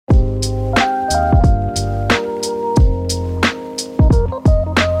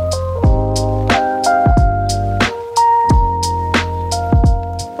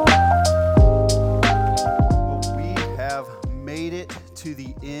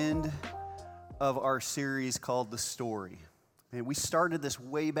end of our series called The Story. And we started this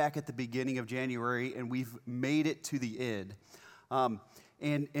way back at the beginning of January, and we've made it to the end.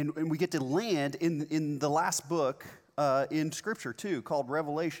 And we get to land in the last book in Scripture, too, called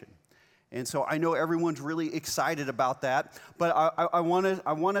Revelation. And so I know everyone's really excited about that, but I want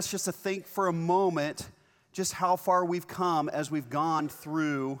us just to think for a moment just how far we've come as we've gone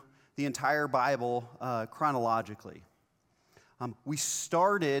through the entire Bible chronologically. We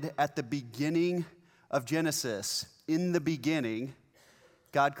started at the beginning of Genesis. In the beginning,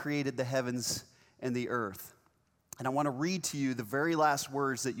 God created the heavens and the earth. And I want to read to you the very last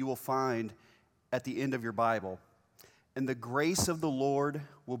words that you will find at the end of your Bible. And the grace of the Lord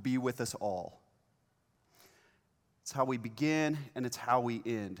will be with us all. It's how we begin and it's how we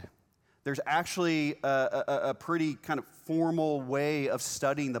end. There's actually a pretty kind of formal way of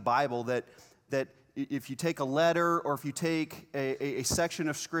studying the Bible that if you take a letter or if you take a section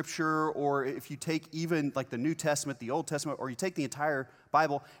of Scripture or if you take even like the New Testament, the Old Testament, or you take the entire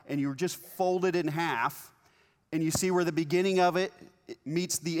Bible and you just fold it in half and you see where the beginning of it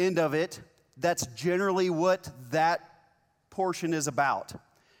meets the end of it, that's generally what that portion is about.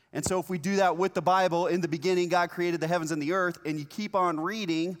 And so if we do that with the Bible, in the beginning God created the heavens and the earth, and you keep on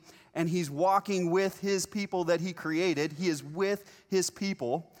reading, and he's walking with his people that he created. He is with his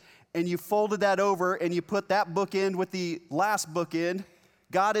people. And you folded that over and you put that bookend with the last bookend.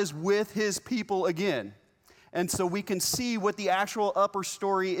 God is with his people again. And so we can see what the actual upper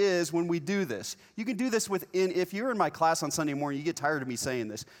story is when we do this. You can do this if you're in my class on Sunday morning, you get tired of me saying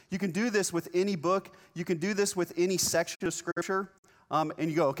this. You can do this with any book. You can do this with any section of Scripture. And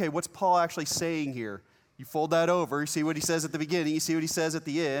you go, okay, what's Paul actually saying here? You fold that over, you see what he says at the beginning, you see what he says at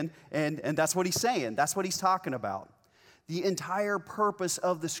the end, and that's what he's saying. That's what he's talking about. The entire purpose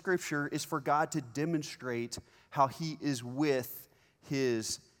of the Scripture is for God to demonstrate how he is with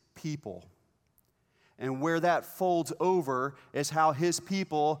his people. And where that folds over is how his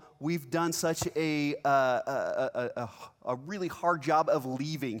people, we've done such a really hard job of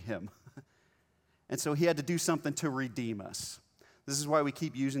leaving him. And so he had to do something to redeem us. This is why we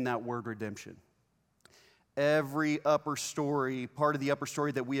keep using that word redemption. Every upper story, part of the upper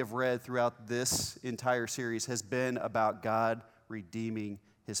story that we have read throughout this entire series has been about God redeeming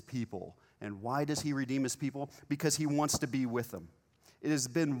his people. And why does he redeem his people? Because he wants to be with them. It has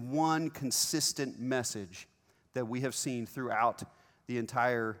been one consistent message that we have seen throughout the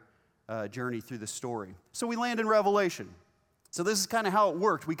entire journey through the story. So we land in Revelation. So this is kind of how it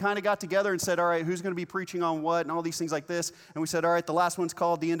worked. We kind of got together and said, all right, who's going to be preaching on what and all these things like this. And we said, all right, the last one's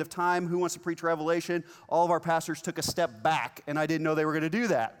called The End of Time. Who wants to preach Revelation? All of our pastors took a step back, and I didn't know they were going to do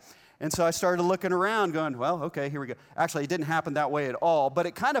that. And so I started looking around going, well, okay, here we go. Actually, it didn't happen that way at all, but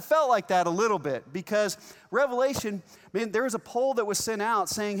it kind of felt like that a little bit because Revelation, man, there was a poll that was sent out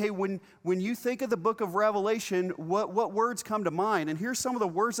saying, hey, when you think of the book of Revelation, what words come to mind? And here's some of the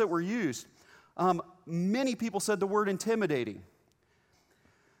words that were used. Many people said the word intimidating.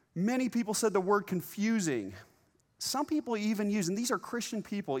 Many people said the word confusing. Some people even use, and these are Christian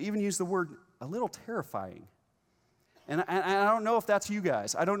people, even use the word a little terrifying. And I don't know if that's you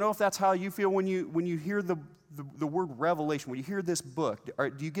guys. I don't know if that's how you feel when you hear the word Revelation, when you hear this book.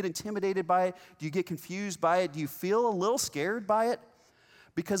 Do you get intimidated by it? Do you get confused by it? Do you feel a little scared by it?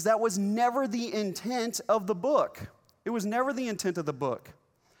 Because that was never the intent of the book. It was never the intent of the book.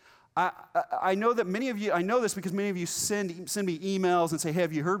 I know that many of you, I know this because many of you send me emails and say, hey,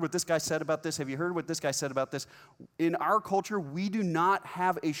 have you heard what this guy said about this? Have you heard what this guy said about this? In our culture, we do not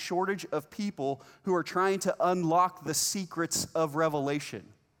have a shortage of people who are trying to unlock the secrets of Revelation.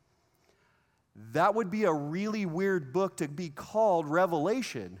 That would be a really weird book to be called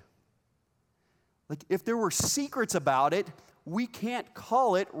Revelation. Like, if there were secrets about it, we can't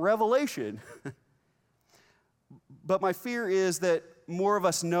call it Revelation. But my fear is that more of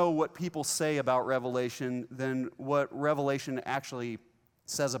us know what people say about Revelation than what Revelation actually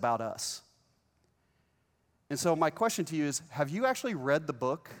says about us. And so my question to you is, have you actually read the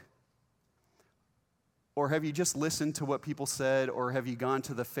book? Or have you just listened to what people said? Or have you gone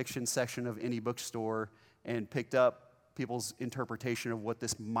to the fiction section of any bookstore and picked up people's interpretation of what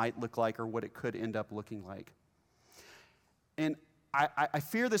this might look like or what it could end up looking like? And I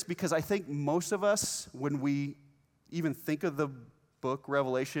fear this because I think most of us, when we even think of the book,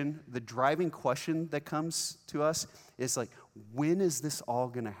 Revelation, the driving question that comes to us is like, when is this all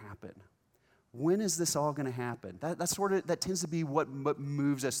going to happen? When is this all going to happen? That tends to be what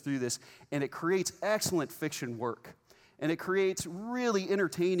moves us through this, and it creates excellent fiction work, and it creates really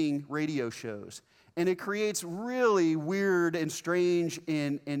entertaining radio shows, and it creates really weird and strange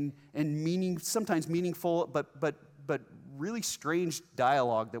and sometimes meaningful, but really strange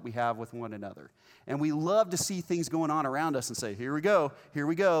dialogue that we have with one another. And we love to see things going on around us and say, here we go, here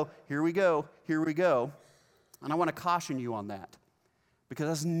we go, here we go, here we go. And I want to caution you on that, because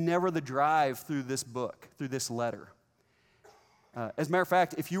that's never the drive through this book, through this letter. As a matter of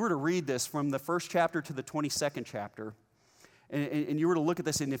fact, if you were to read this from the first chapter to the 22nd chapter, and you were to look at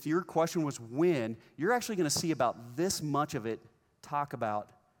this, and if your question was when, you're actually going to see about this much of it talk about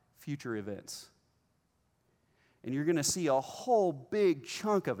future events. And you're going to see a whole big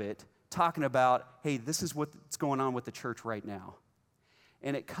chunk of it talking about, hey, this is what's going on with the church right now.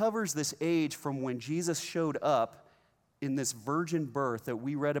 And it covers this age from when Jesus showed up in this virgin birth that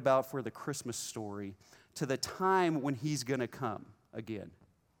we read about for the Christmas story to the time when he's going to come again.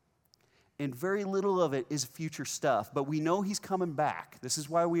 And very little of it is future stuff, but we know he's coming back. This is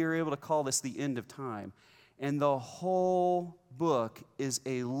why we are able to call this the end of time. And the whole book is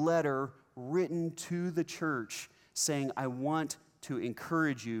a letter written to the church saying, I want to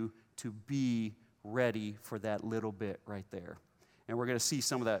encourage you to be ready for that little bit right there. And we're going to see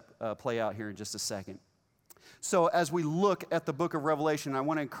some of that play out here in just a second. So as we look at the book of Revelation, I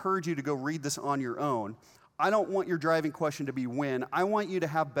want to encourage you to go read this on your own. I don't want your driving question to be when. I want you to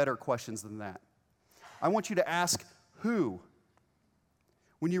have better questions than that. I want you to ask who.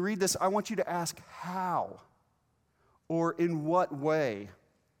 When you read this, I want you to ask how or in what way.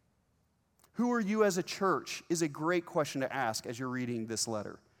 Who are you as a church is a great question to ask as you're reading this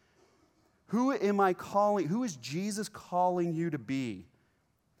letter. Who is Jesus calling you to be?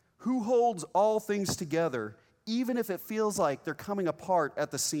 Who holds all things together, even if it feels like they're coming apart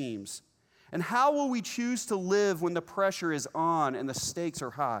at the seams? And how will we choose to live when the pressure is on and the stakes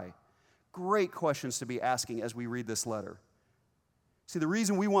are high? Great questions to be asking as we read this letter. See, the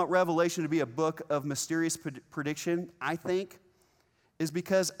reason we want Revelation to be a book of mysterious prediction, I think, is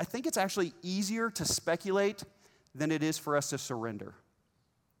because I think it's actually easier to speculate than it is for us to surrender.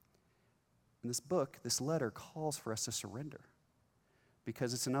 And this book, this letter, calls for us to surrender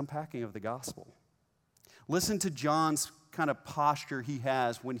because it's an unpacking of the gospel. Listen to John's kind of posture he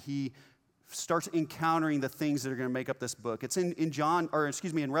has when he starts encountering the things that are going to make up this book. It's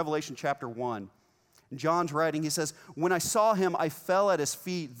in Revelation chapter 1. In John's writing, he says, "When I saw him, I fell at his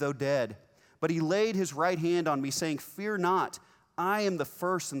feet, though dead. But he laid his right hand on me, saying, 'Fear not, I am the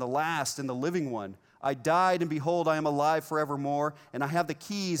first and the last and the living one. I died, and behold, I am alive forevermore, and I have the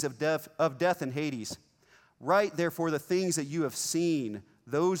keys of death and Hades. Write, therefore, the things that you have seen,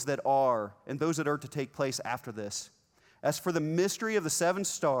 those that are, and those that are to take place after this. As for the mystery of the 7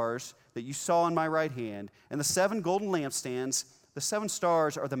 stars that you saw in my right hand, and the 7 golden lampstands, the 7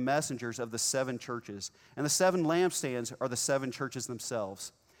 stars are the messengers of the 7 churches, and the 7 lampstands are the 7 churches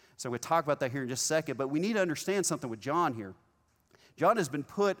themselves.'" So we'll talk about that here in just a second, but we need to understand something with John here. John has been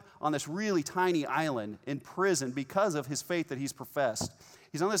put on this really tiny island in prison because of his faith that he's professed.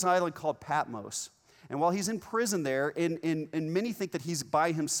 He's on this island called Patmos. And while he's in prison there, and many think that he's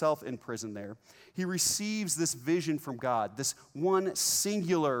by himself in prison there, he receives this vision from God, this one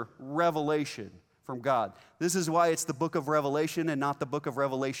singular revelation from God. This is why it's the book of Revelation and not the book of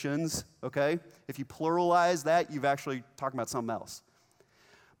Revelations, okay? If you pluralize that, you've actually talking about something else.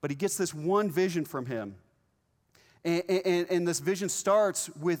 But he gets this one vision from him. And this vision starts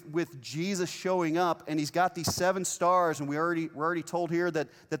with Jesus showing up, and he's got these 7 stars, and we're already told here that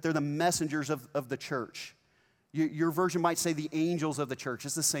they're the messengers of the church. Your version might say the angels of the church.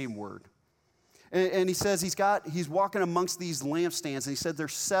 It's the same word. And he says he's walking amongst these lampstands, and he said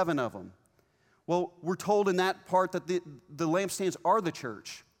there's 7 of them. Well, we're told in that part that the lampstands are the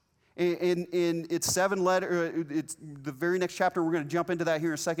church. And it's 7 letters. It's the very next chapter. We're going to jump into that here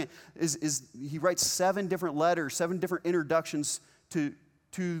in a second. Is he writes 7 different letters, 7 different introductions to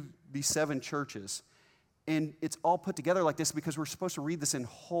these 7 churches, and it's all put together like this because we're supposed to read this in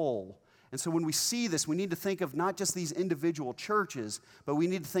whole. And so when we see this, we need to think of not just these individual churches, but we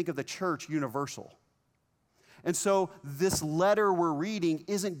need to think of the church universal. And so this letter we're reading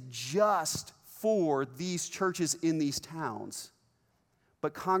isn't just for these churches in these towns,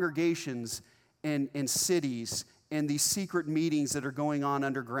 but congregations and cities and these secret meetings that are going on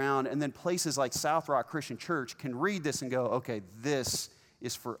underground, and then places like South Rock Christian Church can read this and go, okay, this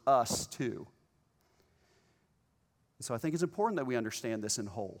is for us too. And so I think it's important that we understand this in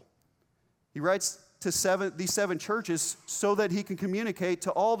whole. He writes to these 7 churches so that he can communicate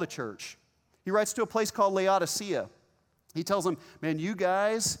to all the church. He writes to a place called Laodicea. He tells them, man, you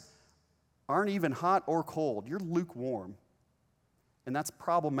guys aren't even hot or cold. You're lukewarm. And that's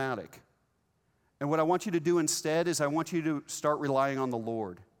problematic. And what I want you to do instead is I want you to start relying on the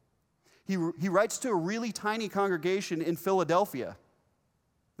Lord. He writes to a really tiny congregation in Philadelphia.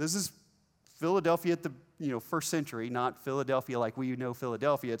 This is Philadelphia at the first century, not Philadelphia like we know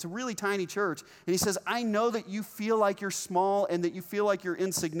Philadelphia. It's a really tiny church. And he says, I know that you feel like you're small and that you feel like you're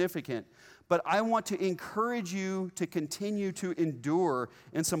insignificant, but I want to encourage you to continue to endure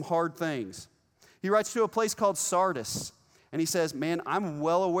in some hard things. He writes to a place called Sardis, and he says, man, I'm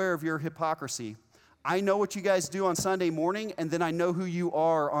well aware of your hypocrisy. I know what you guys do on Sunday morning, and then I know who you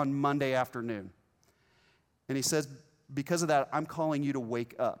are on Monday afternoon. And he says, because of that, I'm calling you to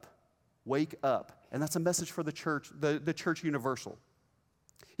wake up. Wake up. And that's a message for the church, the church universal.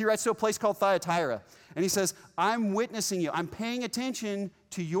 He writes to a place called Thyatira, and he says, I'm witnessing you. I'm paying attention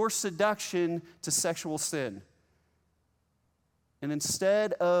to your seduction to sexual sin. And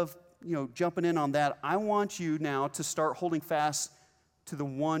instead of jumping in on that, I want you now to start holding fast to the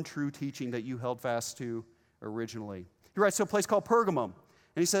one true teaching that you held fast to originally. He writes to a place called Pergamum,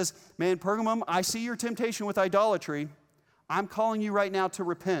 and he says, man, Pergamum, I see your temptation with idolatry. I'm calling you right now to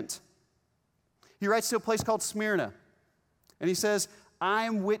repent. He writes to a place called Smyrna, and he says,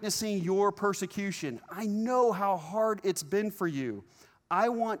 I'm witnessing your persecution. I know how hard it's been for you. I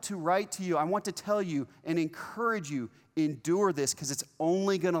want to write to you. I want to tell you and encourage you, endure this because it's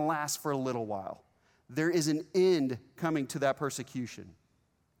only going to last for a little while. There is an end coming to that persecution.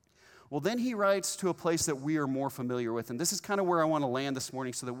 Well, then he writes to a place that we are more familiar with, and this is kind of where I want to land this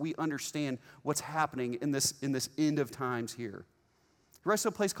morning so that we understand what's happening in this end of times here. He writes to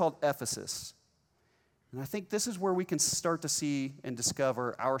a place called Ephesus, and I think this is where we can start to see and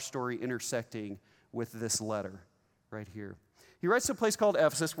discover our story intersecting with this letter right here. He writes to a place called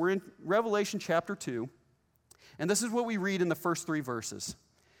Ephesus. We're in Revelation chapter 2, and this is what we read in the first 3 verses.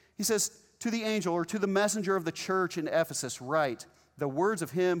 He says, to the angel or to the messenger of the church in Ephesus, write the words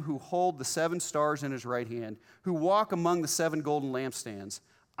of him who hold the 7 stars in his right hand, who walk among the 7 golden lampstands.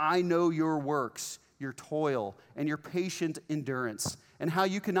 I know your works, your toil, and your patient endurance, and how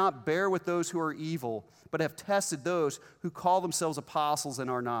you cannot bear with those who are evil, but have tested those who call themselves apostles and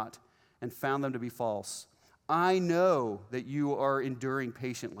are not, and found them to be false. I know that you are enduring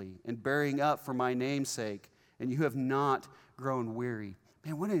patiently and bearing up for my name's sake, and you have not grown weary.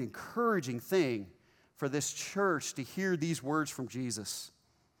 Man, what an encouraging thing for this church to hear these words from Jesus.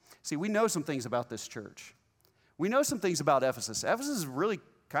 See, we know some things about this church. We know some things about Ephesus. Ephesus is really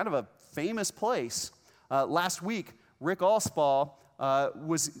kind of a famous place. Last week, Rick Allspaw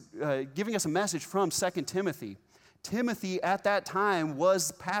was giving us a message from 2 Timothy. Timothy, at that time,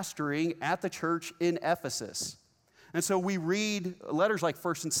 was pastoring at the church in Ephesus. And so we read letters like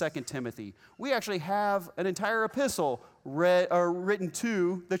 1 and 2 Timothy. We actually have an entire epistle written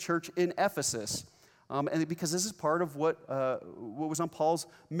to the church in Ephesus. And because this is part of what was on Paul's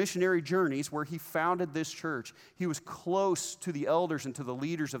missionary journeys where he founded this church. He was close to the elders and to the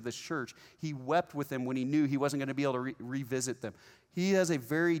leaders of this church. He wept with them when he knew he wasn't going to be able to revisit them. He has a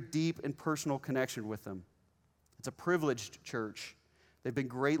very deep and personal connection with them. It's a privileged church. They've been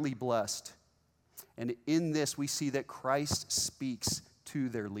greatly blessed. And in this, we see that Christ speaks to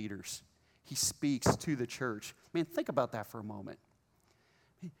their leaders. He speaks to the church. Man, think about that for a moment.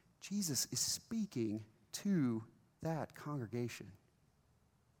 Man, Jesus is speaking to that congregation.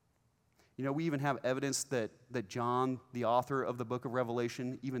 We even have evidence that John, the author of the book of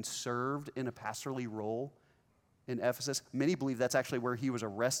Revelation, even served in a pastorally role in Ephesus. Many believe that's actually where he was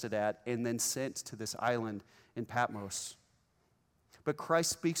arrested at and then sent to this island in Patmos. But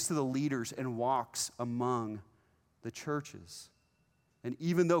Christ speaks to the leaders and walks among the churches. And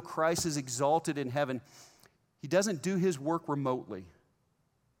even though Christ is exalted in heaven, he doesn't do his work remotely.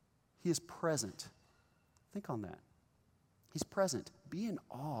 He is present. Think on that. He's present. Be in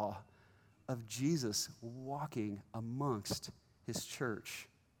awe of Jesus walking amongst his church.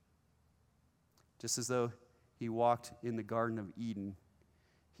 Just as though he walked in the Garden of Eden,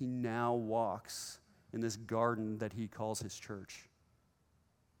 he now walks in this garden that he calls his church.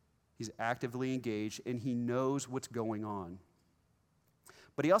 He's actively engaged, and he knows what's going on.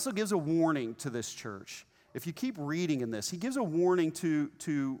 But he also gives a warning to this church. If you keep reading in this, he gives a warning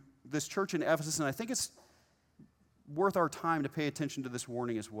to this church in Ephesus, and I think it's worth our time to pay attention to this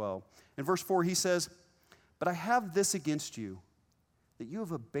warning as well. In verse 4, he says, "But I have this against you, that you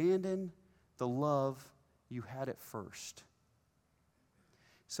have abandoned the love you had at first."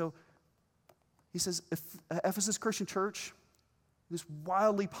 So he says, Ephesus Christian Church, this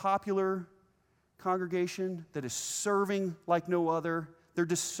wildly popular congregation that is serving like no other, they're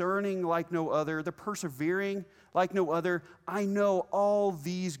discerning like no other, they're persevering like no other. I know all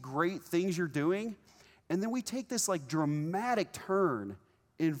these great things you're doing. And then we take this dramatic turn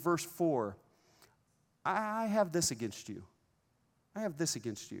in verse 4. I have this against you. I have this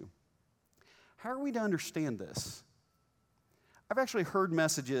against you. How are we to understand this? I've actually heard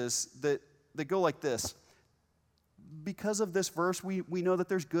messages that go like this. because of this verse, we know that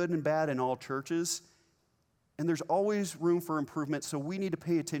there's good and bad in all churches, and there's always room for improvement, so we need to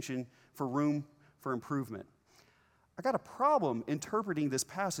pay attention for room for improvement. I got a problem interpreting this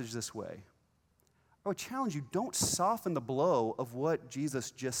passage this way. I would challenge you, don't soften the blow of what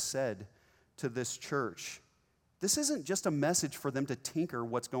Jesus just said to this church. This isn't just a message for them to tinker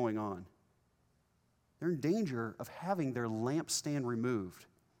what's going on. They're in danger of having their lampstand removed.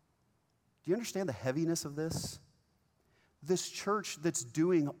 Do you understand the heaviness of this? This church that's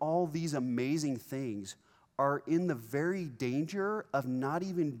doing all these amazing things are in the very danger of not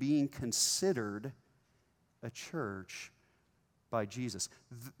even being considered a church by Jesus.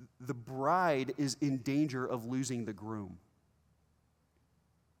 The bride is in danger of losing the groom.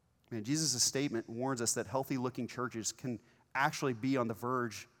 Man, Jesus' statement warns us that healthy-looking churches can actually be on the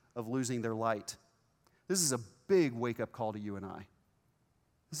verge of losing their light. This is a big wake-up call to you and I.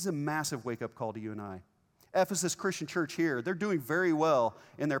 This is a massive wake-up call to you and I. Ephesus Christian Church here, they're doing very well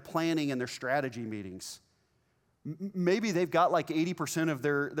in their planning and their strategy meetings. Maybe they've got like 80% of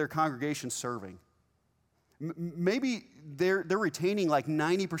their congregation serving. Maybe they're retaining like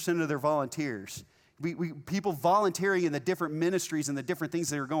 90% of their volunteers. People volunteering in the different ministries and the different things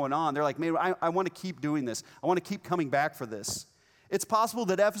that are going on. They're like, man, I want to keep doing this. I want to keep coming back for this. It's possible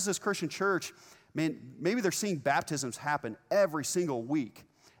that Ephesus Christian Church, man, maybe they're seeing baptisms happen every single week.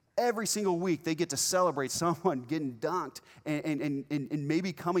 Every single week they get to celebrate someone getting dunked and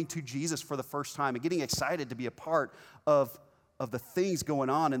maybe coming to Jesus for the first time and getting excited to be a part of the things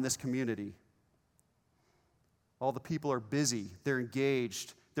going on in this community. All the people are busy, they're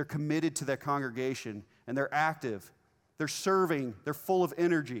engaged, they're committed to their congregation, and they're active. They're serving, they're full of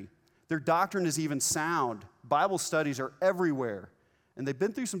energy. Their doctrine is even sound. Bible studies are everywhere. And they've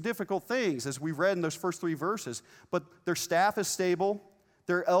been through some difficult things, as we've read in those first 3 verses. But their staff is stable.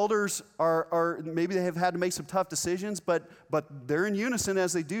 Their elders are maybe they have had to make some tough decisions, but they're in unison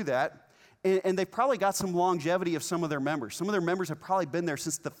as they do that. And they've probably got some longevity of some of their members. Some of their members have probably been there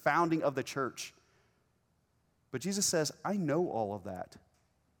since the founding of the church. But Jesus says, I know all of that.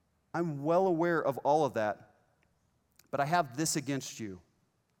 I'm well aware of all of that, but I have this against you.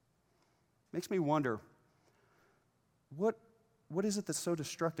 Makes me wonder, what is it that's so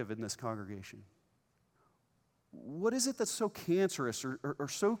destructive in this congregation? What is it that's so cancerous or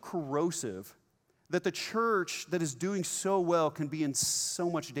so corrosive that the church that is doing so well can be in so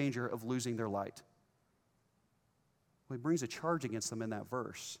much danger of losing their light? Well, he brings a charge against them in that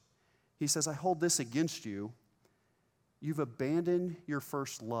verse. He says, I hold this against you. You've abandoned your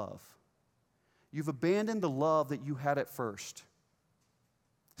first love. You've abandoned the love that you had at first.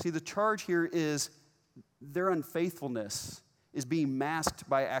 See, the charge here is their unfaithfulness is being masked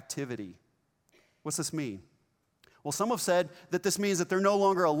by activity. What's this mean? Well, some have said that this means that they're no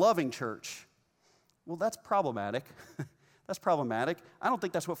longer a loving church. Well, that's problematic. That's problematic. I don't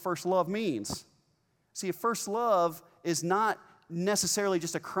think that's what first love means. See, a first love is not necessarily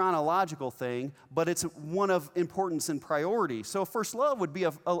just a chronological thing, but it's one of importance and priority. So a first love would be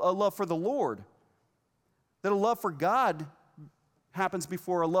a love for the Lord. That a love for God happens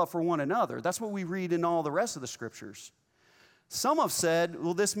before a love for one another. That's what we read in all the rest of the scriptures. Some have said,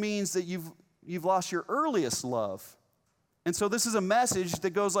 well, this means that you've lost your earliest love. And so this is a message that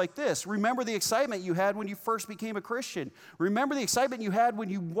goes like this. Remember the excitement you had when you first became a Christian. Remember the excitement you had when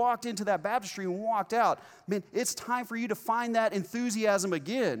you walked into that baptistry and walked out. Man, it's time for you to find that enthusiasm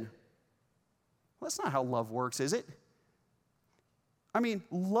again. Well, that's not how love works, is it? I mean,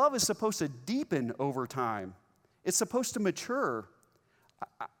 love is supposed to deepen over time. It's supposed to mature.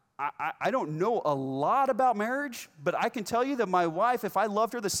 I don't know a lot about marriage, but I can tell you that my wife, if I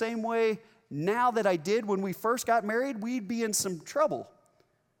loved her the same way now that I did when we first got married, we'd be in some trouble.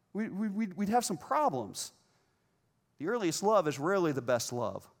 We'd have some problems. The earliest love is rarely the best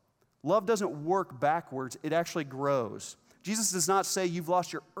love. Love doesn't work backwards. It actually grows. Jesus does not say you've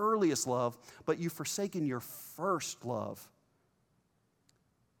lost your earliest love, but you've forsaken your first love.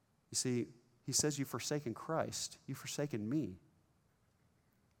 You see, he says you've forsaken Christ. You've forsaken me.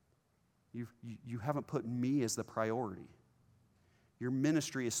 You haven't put me as the priority. Your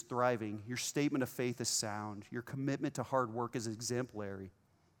ministry is thriving. Your statement of faith is sound. Your commitment to hard work is exemplary.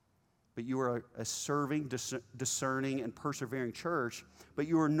 But you are a serving, discerning, and persevering church, but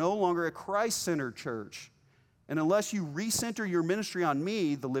you are no longer a Christ-centered church. And unless you recenter your ministry on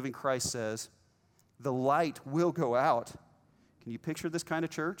me, the living Christ says, the light will go out. Can you picture this kind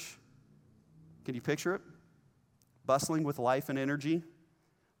of church? Can you picture it? Bustling with life and energy,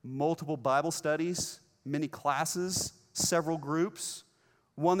 multiple Bible studies, many classes, several groups,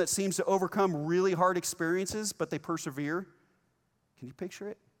 one that seems to overcome really hard experiences, but they persevere. Can you picture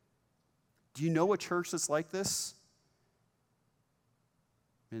it? Do you know a church that's like this?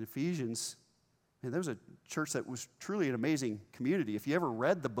 In Ephesians, and there was a church that was truly an amazing community. If you ever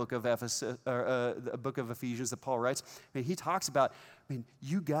read the book of the book of Ephesians that Paul writes, he talks about,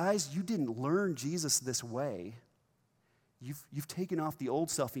 you guys, you didn't learn Jesus this way. You've taken off the old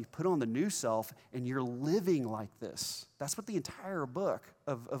self and you've put on the new self, and you're living like this. That's what the entire book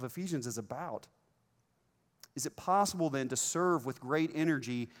of Ephesians is about. Is it possible then to serve with great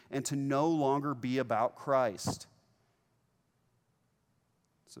energy and to no longer be about Christ?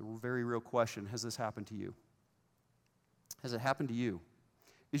 It's a very real question. Has this happened to you? Has it happened to you?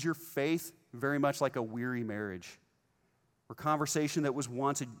 Is your faith very much like a weary marriage, where conversation that was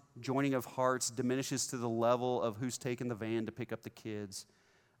once a joining of hearts diminishes to the level of who's taking the van to pick up the kids,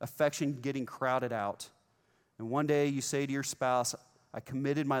 affection getting crowded out, and one day you say to your spouse, I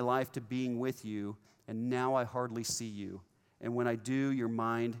committed my life to being with you, and now I hardly see you. And when I do, your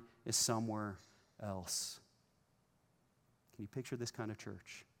mind is somewhere else. Can you picture this kind of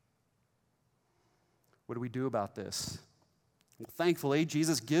church? What do we do about this? Well, thankfully,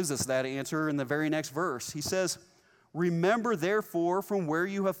 Jesus gives us that answer in the very next verse. He says, remember therefore from where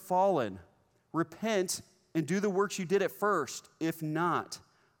you have fallen. Repent and do the works you did at first. If not,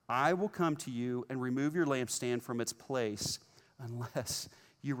 I will come to you and remove your lampstand from its place unless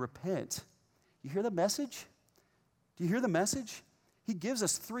you repent. You hear the message? Do you hear the message? He gives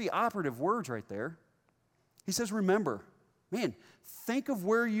us 3 operative words right there. He says, remember. Man, think of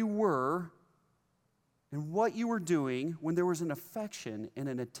where you were and what you were doing when there was an affection and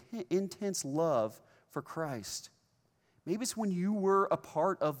an intense love for Christ. Maybe it's when you were a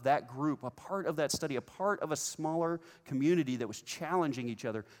part of that group, a part of that study, a part of a smaller community that was challenging each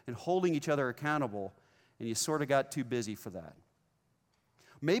other and holding each other accountable, and you sort of got too busy for that.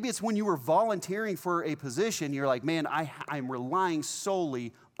 Maybe it's when you were volunteering for a position, you're like, man, I'm relying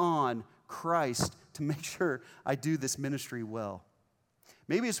solely on Christ to make sure I do this ministry well.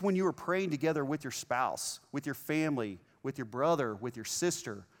 Maybe it's when you were praying together with your spouse, with your family, with your brother, with your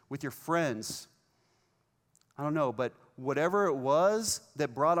sister, with your friends. I don't know, but whatever it was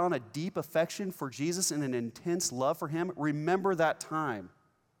that brought on a deep affection for Jesus and an intense love for him, remember that time.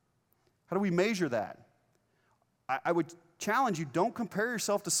 How do we measure that? I would challenge you, don't compare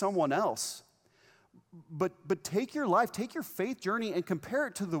yourself to someone else. But take your life, take your faith journey and compare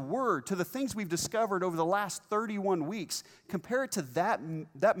it to the Word, to the things we've discovered over the last 31 weeks. Compare it to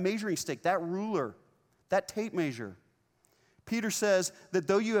that measuring stick, that ruler, that tape measure. Peter says that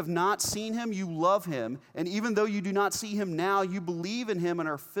though you have not seen him, you love him. And even though you do not see him now, you believe in him and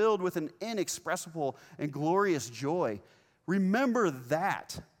are filled with an inexpressible and glorious joy. Remember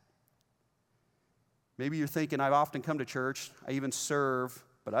that. Maybe you're thinking, I've often come to church, I even serve,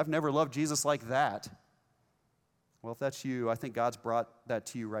 but I've never loved Jesus like that. Well, if that's you, I think God's brought that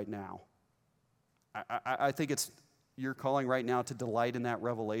to you right now. I think it's your calling right now to delight in that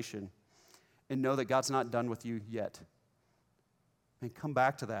revelation and know that God's not done with you yet. And come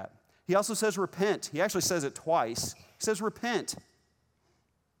back to that. He also says repent. He actually says it twice. He says repent.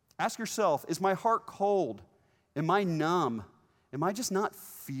 Ask yourself, is my heart cold? Am I numb? Am I just not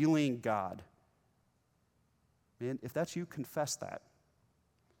feeling God? Man, if that's you, confess that.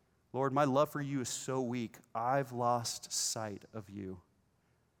 Lord, my love for you is so weak, I've lost sight of you.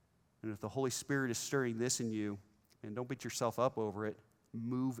 And if the Holy Spirit is stirring this in you, and don't beat yourself up over it,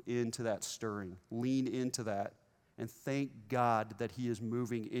 move into that stirring. Lean into that. And thank God that he is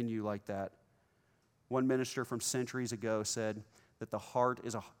moving in you like that. One minister from centuries ago said that the heart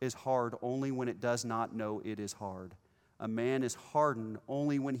is hard only when it does not know it is hard. A man is hardened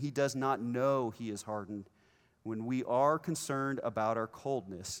only when he does not know he is hardened. When we are concerned about our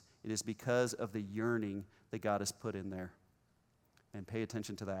coldness, it is because of the yearning that God has put in there. And pay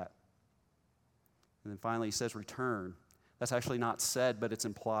attention to that. And then finally, he says return. That's actually not said, but it's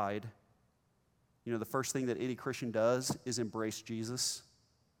implied. You know, the first thing that any Christian does is embrace Jesus.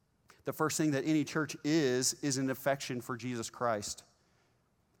 The first thing that any church is an affection for Jesus Christ.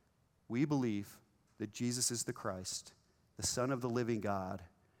 We believe that Jesus is the Christ, the Son of the living God,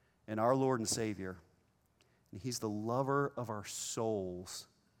 and our Lord and Savior. And he's the lover of our souls.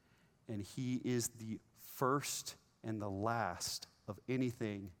 And he is the first and the last of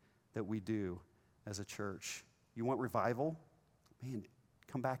anything that we do as a church. You want revival? Man,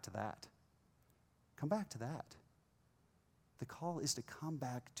 come back to that. Come back to that. The call is to come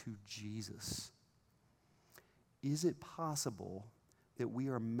back to Jesus. Is it possible that we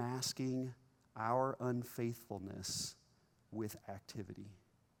are masking our unfaithfulness with activity?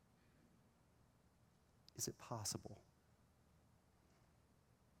 Is it possible?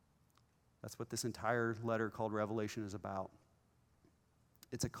 That's what this entire letter called Revelation is about.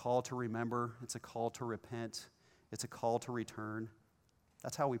 It's a call to remember. It's a call to repent. It's a call to return.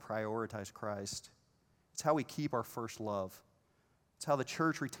 That's how we prioritize Christ. It's how we keep our first love. It's how the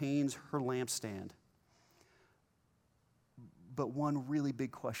church retains her lampstand. But one really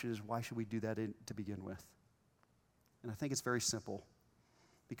big question is, why should we do that to begin with? And I think it's very simple.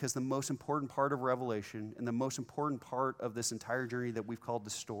 Because the most important part of Revelation and the most important part of this entire journey that we've called the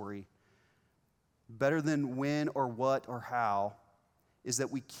story, better than when or what or how, is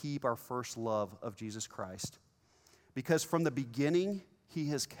that we keep our first love of Jesus Christ. Because from the beginning, he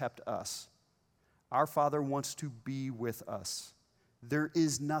has kept us. Our Father wants to be with us. There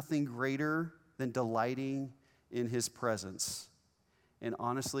is nothing greater than delighting in his presence. And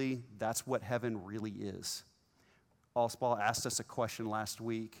honestly, that's what heaven really is. Allspaw asked us a question last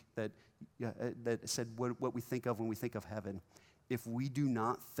week that said what we think of when we think of heaven. If we do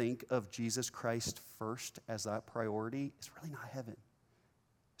not think of Jesus Christ first as that priority, it's really not heaven.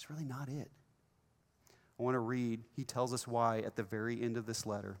 It's really not it. I want to read, he tells us why at the very end of this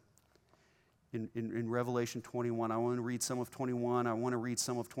letter. In Revelation 21, I want to read some of 21, I want to read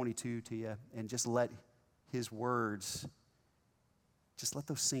some of 22 to you, and just let his words, just let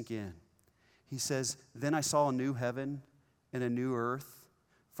those sink in. He says, "Then I saw a new heaven and a new earth,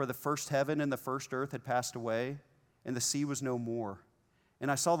 for the first heaven and the first earth had passed away, and the sea was no more. And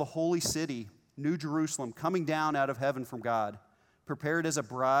I saw the holy city, New Jerusalem, coming down out of heaven from God, prepared as a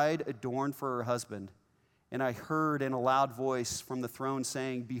bride adorned for her husband. And I heard in a loud voice from the throne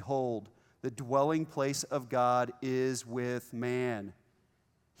saying, 'Behold, the dwelling place of God is with man.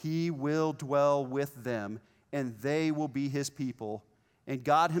 He will dwell with them, and they will be his people, and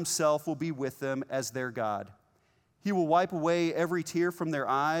God himself will be with them as their God. He will wipe away every tear from their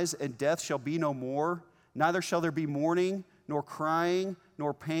eyes, and death shall be no more. Neither shall there be mourning, nor crying,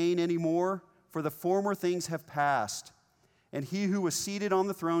 nor pain anymore, for the former things have passed.' And he who was seated on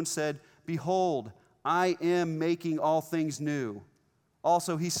the throne said, 'Behold, I am making all things new.'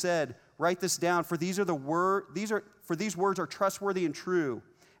 Also he said, 'Write this down, for these words are trustworthy and true.'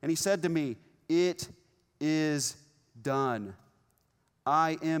 And he said to me, 'It is done.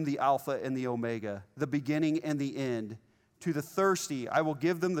 I am the Alpha and the Omega, the beginning and the end. To the thirsty, I will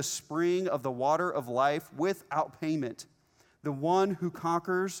give them the spring of the water of life without payment. The one who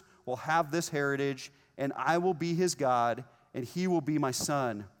conquers will have this heritage, and I will be his God, and he will be my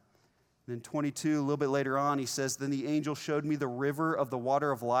son.'" And in 22, a little bit later on, he says, "Then the angel showed me the river of the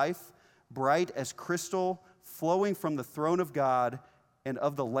water of life, bright as crystal, flowing from the throne of God and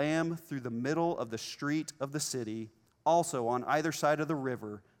of the Lamb through the middle of the street of the city. Also on either side of the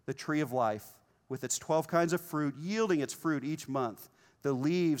river, the tree of life, with its 12 kinds of fruit, yielding its fruit each month. The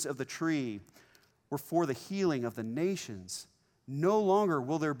leaves of the tree were for the healing of the nations. No longer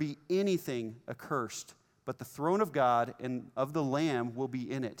will there be anything accursed, but the throne of God and of the Lamb will be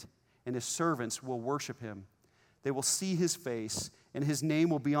in it, and his servants will worship him. They will see his face, and his name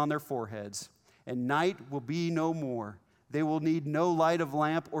will be on their foreheads. And night will be no more. They will need no light of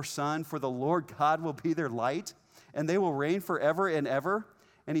lamp or sun, for the Lord God will be their light, and they will reign forever and ever.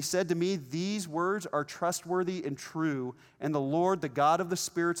 And he said to me, 'These words are trustworthy and true, and the Lord, the God of the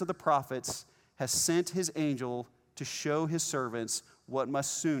spirits of the prophets, has sent his angel to show his servants what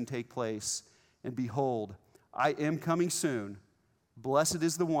must soon take place. And behold, I am coming soon. Blessed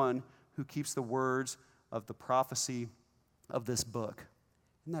is the one who keeps the words of the prophecy of this book.'"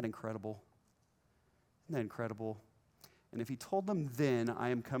 Isn't that incredible? Isn't that incredible? And if he told them then, "I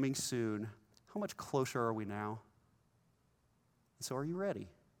am coming soon," how much closer are we now? And so are you ready?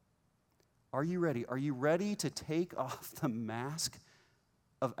 Are you ready? Are you ready to take off the mask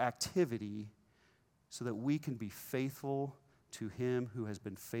of activity so that we can be faithful to him who has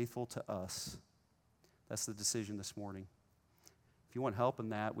been faithful to us? That's the decision this morning. If you want help in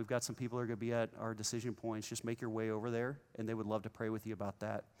that, we've got some people that are going to be at our decision points. Just make your way over there, and they would love to pray with you about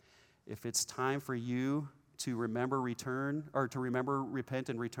that. If it's time for you to remember repent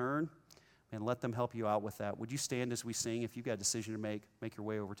and return, and let them help you out with that. Would you stand as we sing? If you've got a decision to make your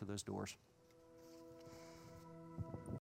way over to those doors.